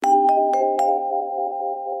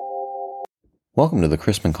Welcome to the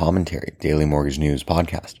Chrisman Commentary Daily Mortgage News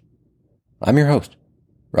Podcast. I'm your host,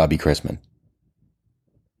 Robbie Chrisman.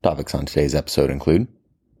 Topics on today's episode include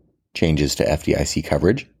changes to FDIC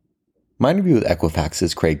coverage, my interview with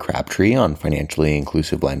Equifax's Crabtree on financially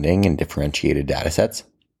inclusive lending and differentiated datasets,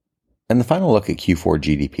 and the final look at Q4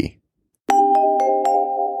 GDP.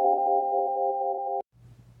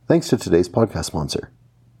 Thanks to today's podcast sponsor,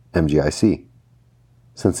 MGIC.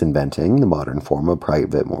 Since inventing the modern form of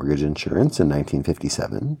private mortgage insurance in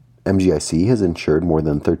 1957, MGIC has insured more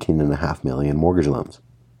than 13.5 million mortgage loans.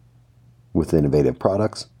 With innovative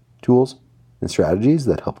products, tools, and strategies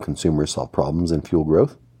that help consumers solve problems and fuel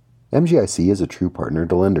growth, MGIC is a true partner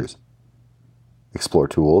to lenders. Explore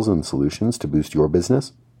tools and solutions to boost your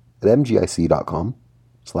business at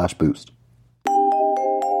mgic.com/boost.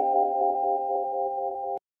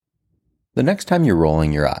 The next time you're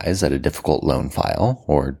rolling your eyes at a difficult loan file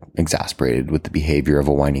or exasperated with the behavior of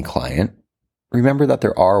a whiny client, remember that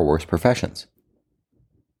there are worse professions.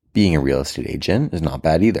 Being a real estate agent is not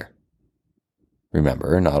bad either.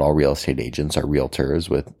 Remember, not all real estate agents are realtors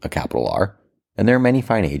with a capital R, and there are many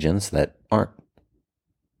fine agents that aren't.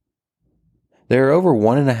 There are over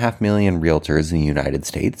 1.5 million realtors in the United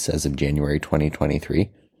States as of January 2023,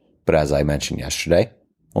 but as I mentioned yesterday,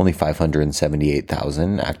 only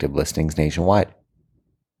 578,000 active listings nationwide.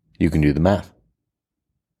 You can do the math.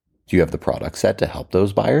 Do you have the product set to help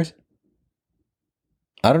those buyers?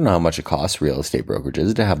 I don't know how much it costs real estate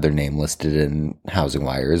brokerages to have their name listed in Housing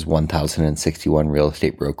Wire's 1,061 real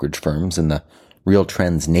estate brokerage firms in the Real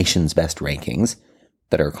Trends Nation's Best rankings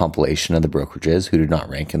that are a compilation of the brokerages who do not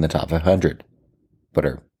rank in the top 500, but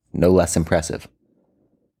are no less impressive.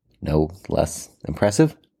 No less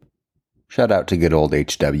impressive? Shout out to good old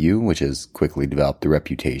HW, which has quickly developed the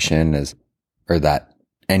reputation that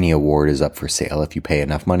any award is up for sale if you pay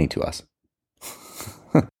enough money to us.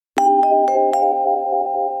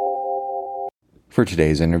 For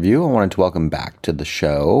today's interview, I wanted to welcome back to the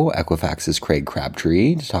show Equifax's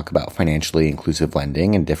Crabtree to talk about financially inclusive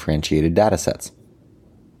lending and differentiated datasets.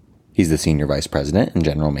 He's the Senior Vice President and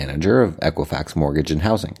General Manager of Equifax Mortgage and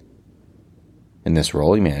Housing. In this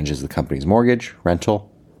role, he manages the company's mortgage, rental,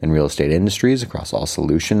 and real estate industries across all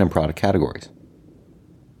solution and product categories.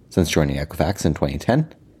 Since joining Equifax in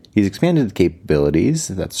 2010, he's expanded the capabilities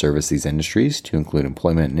that service these industries to include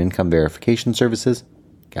employment and income verification services,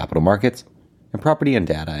 capital markets, and property and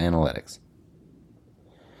data analytics.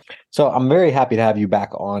 So I'm very happy to have you back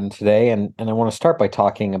on today, and I want to start by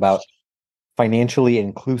talking about financially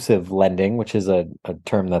inclusive lending, which is a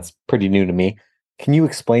term that's pretty new to me. Can you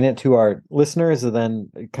explain it to our listeners and then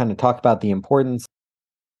kind of talk about the importance?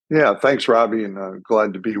 Yeah, thanks, Robbie, and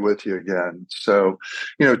glad to be with you again. So,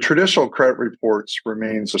 traditional credit reports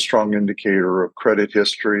remains a strong indicator of credit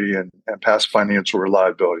history and past financial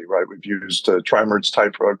reliability, right? We've used a tri-merge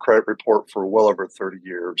type of credit report for well over 30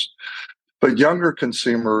 years. But younger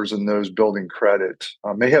consumers and those building credit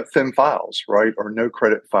may have thin files, right, or no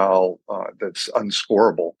credit file that's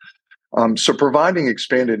unscorable. So providing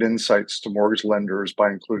expanded insights to mortgage lenders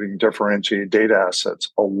by including differentiated data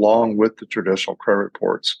assets along with the traditional credit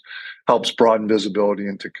reports helps broaden visibility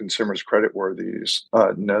into consumers' creditworthiness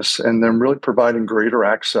and then really providing greater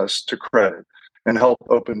access to credit and help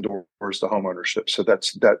open doors to homeownership. So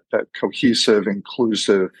that's that cohesive,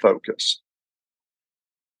 inclusive focus.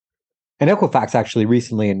 And Equifax actually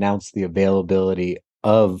recently announced the availability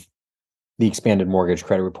of the expanded mortgage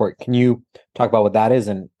credit report. Can you talk about what that is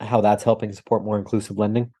and how that's helping support more inclusive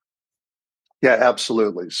lending? Yeah,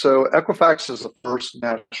 absolutely. So Equifax is the first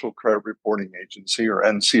national credit reporting agency, or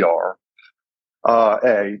NCR,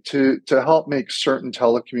 to help make certain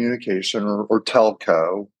telecommunication or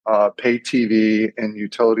telco, pay TV, and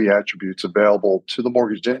utility attributes available to the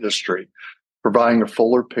mortgage industry, providing a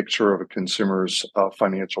fuller picture of a consumer's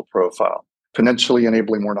financial profile, potentially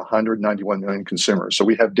enabling more than 191 million consumers. So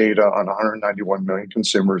we have data on 191 million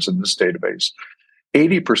consumers in this database,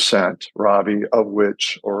 80%, Robbie, of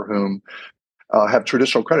which or whom have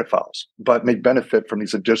traditional credit files, but may benefit from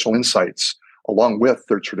these additional insights along with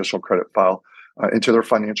their traditional credit file into their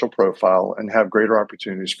financial profile and have greater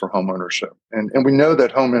opportunities for home ownership. And we know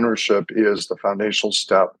that home ownership is the foundational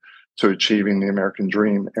step to achieving the American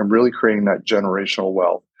dream and really creating that generational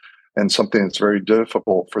wealth, and something that's very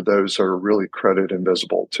difficult for those that are really credit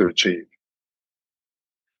invisible to achieve.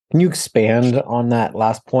 Can you expand on that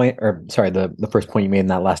last point, or sorry, the first point you made in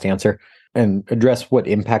that last answer, and address what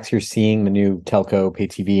impacts you're seeing the new telco, pay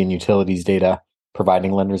TV, and utilities data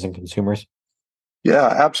providing lenders and consumers? Yeah,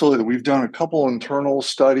 absolutely. We've done a couple internal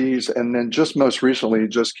studies, and then just most recently,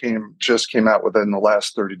 just came out within the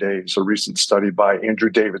last 30 days, a recent study by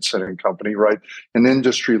Andrew Davidson and company, right, an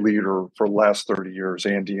industry leader for the last 30 years,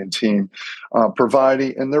 Andy and team,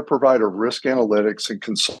 providing and they're provider risk analytics and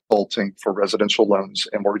consulting for residential loans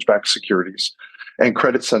and mortgage-backed securities and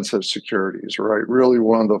credit-sensitive securities, right? Really,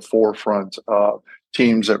 one of the forefront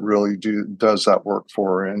teams that really does that work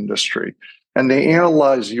for our industry. And they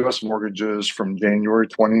analyzed U.S. mortgages from January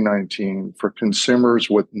 2019 for consumers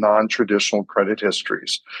with non-traditional credit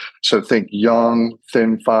histories. So think young,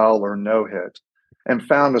 thin file, or no hit, and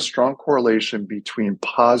found a strong correlation between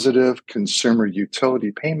positive consumer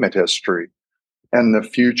utility payment history and the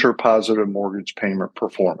future positive mortgage payment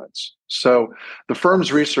performance. So the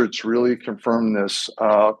firm's research really confirmed this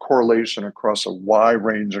correlation across a wide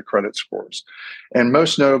range of credit scores, and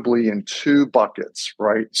most notably in two buckets,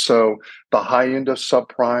 right? So the high end of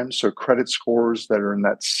subprime, so credit scores that are in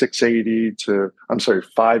that 580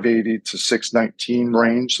 to 619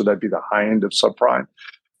 range. So that'd be the high end of subprime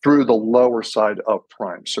through the lower side of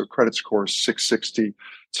prime. So credit scores 660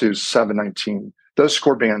 to 719. Those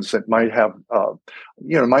score bands that might have,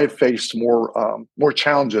 might have faced more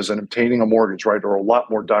challenges in obtaining a mortgage, right, or a lot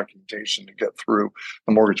more documentation to get through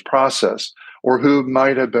the mortgage process, or who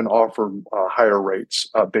might have been offered higher rates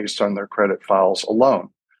based on their credit files alone.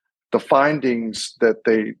 The findings that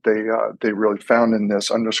they really found in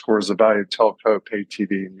this underscores the value of telco, pay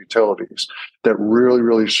TV, and utilities. That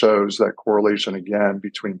really shows that correlation again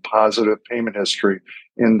between positive payment history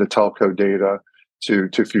in the telco data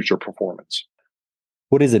to future performance.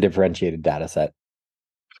 What is a differentiated data set?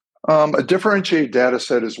 A differentiated data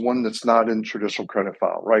set is one that's not in traditional credit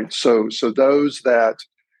file, right? So those that,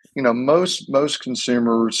 most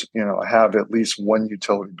consumers, have at least one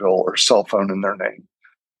utility bill or cell phone in their name.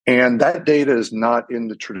 And that data is not in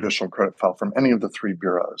the traditional credit file from any of the three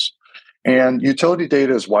bureaus. And utility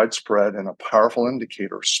data is widespread and a powerful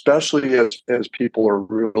indicator, especially as people are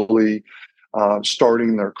really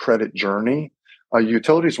starting their credit journey.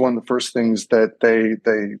 Utility is one of the first things that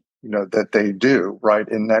they do, right?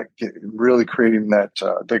 In that really creating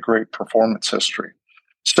that great performance history.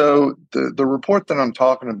 So the report that I'm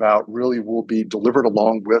talking about really will be delivered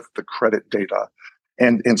along with the credit data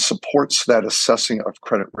and supports that assessing of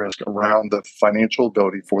credit risk around the financial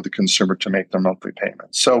ability for the consumer to make their monthly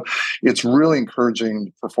payments. So it's really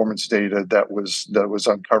encouraging performance data that was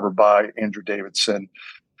uncovered by Andrew Davidson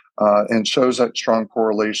and shows that strong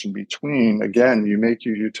correlation between, again, you make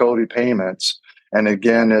your utility payments, and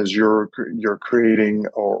again, as you're creating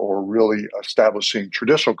or really establishing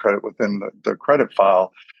traditional credit within the credit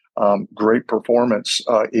file, great performance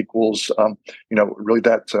equals, really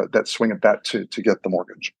that swing at that to get the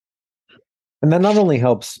mortgage. And that not only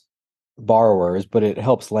helps borrowers, but it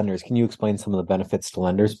helps lenders. Can you explain some of the benefits to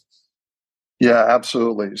lenders? Yeah,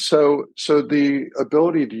 absolutely. So the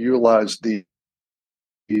ability to utilize these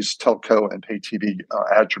telco and pay TV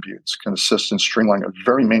attributes can assist in streamlining a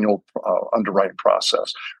very manual underwriting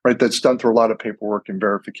process, right? That's done through a lot of paperwork and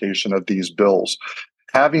verification of these bills.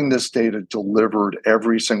 Having this data delivered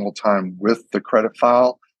every single time with the credit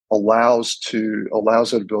file allows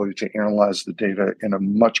that ability to analyze the data in a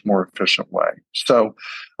much more efficient way. So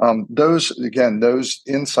those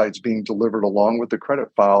insights being delivered along with the credit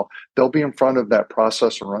file, they'll be in front of that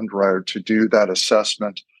processor underwriter to do that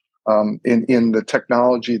assessment in the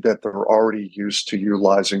technology that they're already used to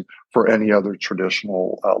utilizing for any other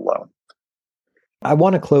traditional loan. I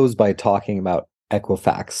want to close by talking about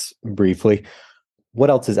Equifax briefly. What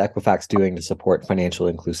else is Equifax doing to support financial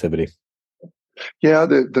inclusivity? Yeah,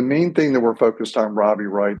 the main thing that we're focused on, Robbie,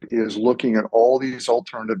 right, is looking at all these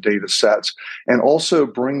alternative data sets and also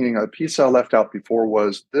bringing a piece I left out before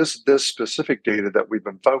was this specific data that we've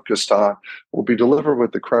been focused on will be delivered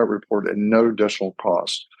with the credit report at no additional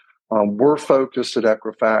cost. We're focused at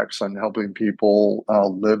Equifax on helping people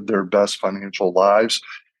live their best financial lives,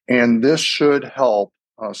 and this should help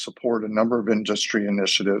support a number of industry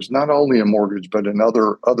initiatives, not only in mortgage, but in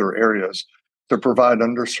other areas to provide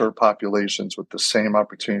underserved populations with the same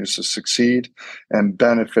opportunities to succeed and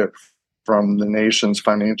benefit from the nation's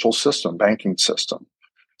financial system, banking system.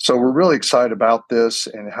 So we're really excited about this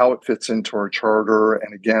and how it fits into our charter,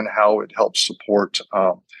 and again, how it helps support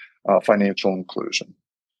financial inclusion.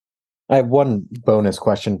 I have one bonus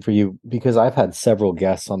question for you, because I've had several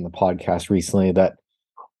guests on the podcast recently that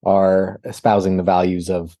are espousing the values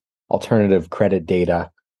of alternative credit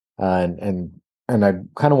data, and I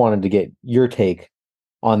kind of wanted to get your take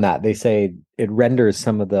on that. They say it renders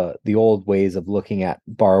some of the old ways of looking at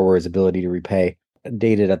borrowers' ability to repay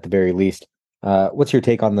dated at the very least. What's your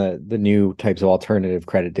take on the new types of alternative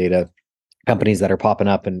credit data companies that are popping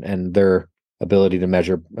up and their ability to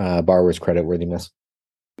measure borrowers' creditworthiness?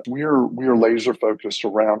 We are laser focused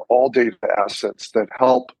around all data assets that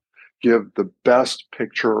help give the best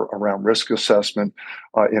picture around risk assessment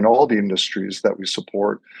in all the industries that we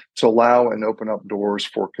support to allow and open up doors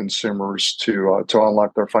for consumers to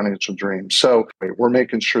unlock their financial dreams. So we're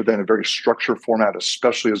making sure that in a very structured format,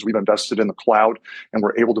 especially as we've invested in the cloud, and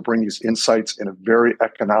we're able to bring these insights in a very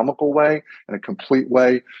economical way and a complete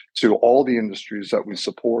way to all the industries that we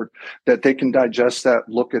support, that they can digest that,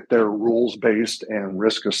 look at their rules-based and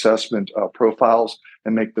risk assessment profiles,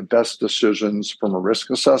 and make the best decisions from a risk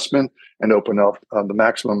assessment and open up the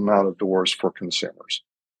maximum amount of doors for consumers.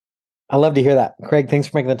 I love to hear that. Craig, thanks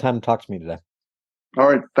for making the time to talk to me today. All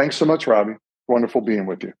right. Thanks so much, Robbie. Wonderful being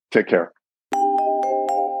with you. Take care.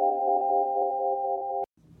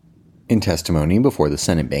 In testimony before the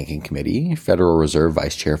Senate Banking Committee, Federal Reserve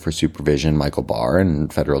Vice Chair for Supervision Michael Barr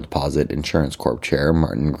and Federal Deposit Insurance Corp Chair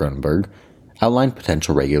Martin Grunberg outlined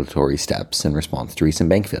potential regulatory steps in response to recent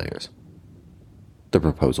bank failures. The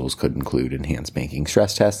proposals could include enhanced banking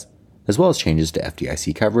stress tests, as well as changes to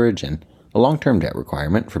FDIC coverage and a long-term debt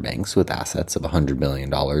requirement for banks with assets of $100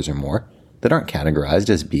 billion or more that aren't categorized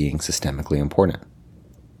as being systemically important.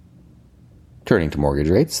 Turning to mortgage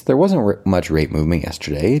rates, there wasn't much rate movement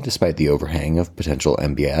yesterday, despite the overhang of potential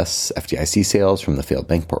MBS FDIC sales from the failed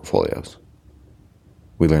bank portfolios.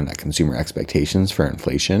 We learned that consumer expectations for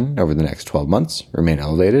inflation over the next 12 months remain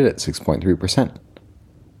elevated at 6.3%.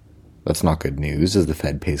 That's not good news, as the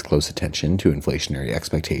Fed pays close attention to inflationary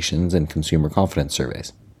expectations and consumer confidence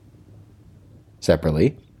surveys.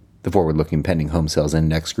 Separately, the forward-looking pending home sales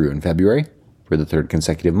index grew in February for the third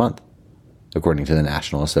consecutive month, according to the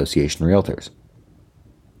National Association of Realtors.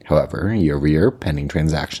 However, year-over-year, pending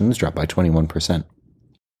transactions dropped by 21%.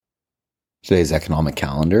 Today's economic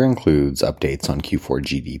calendar includes updates on Q4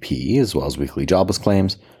 GDP, as well as weekly jobless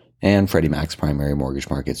claims, and Freddie Mac's primary mortgage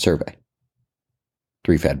market survey.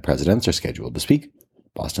 3 Fed presidents are scheduled to speak: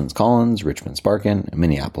 Boston's Collins, Richmond's Barkin, and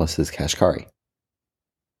Minneapolis's Kashkari.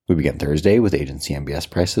 We begin Thursday with agency MBS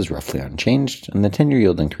prices roughly unchanged, and the 10-year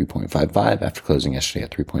yielding 3.55 after closing yesterday at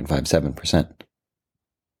 3.57%.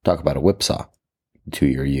 Talk about a whipsaw. The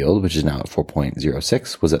 2-year yield, which is now at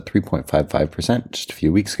 4.06, was at 3.55% just a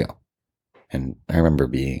few weeks ago. And I remember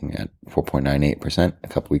being at 4.98% a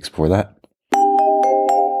couple weeks before that.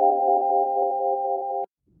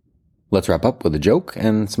 Let's wrap up with a joke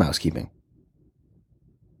and some housekeeping.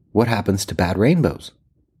 What happens to bad rainbows?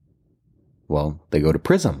 Well, they go to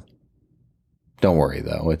prism. Don't worry,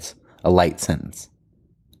 though. It's a light sentence.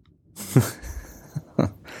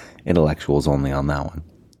 Intellectuals only on that one.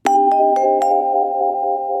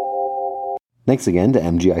 Thanks again to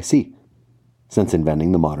MGIC. Since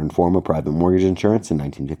inventing the modern form of private mortgage insurance in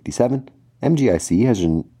 1957, MGIC has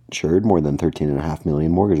insured more than 13.5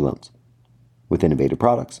 million mortgage loans. With innovative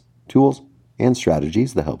products, tools, and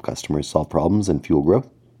strategies that help customers solve problems and fuel growth,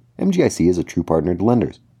 MGIC is a true partner to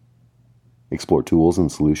lenders. Explore tools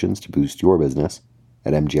and solutions to boost your business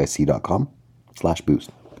at mgic.com/boost.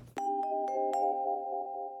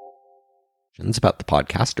 About the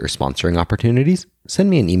podcast or sponsoring opportunities, send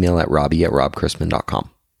me an email at robbie@robchrisman.com.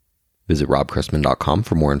 Visit robchrisman.com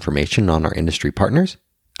for more information on our industry partners,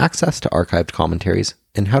 access to archived commentaries,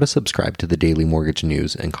 and how to subscribe to the daily mortgage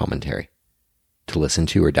news and commentary. To listen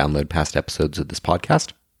to or download past episodes of this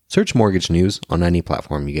podcast, search Mortgage News on any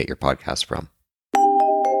platform you get your podcasts from.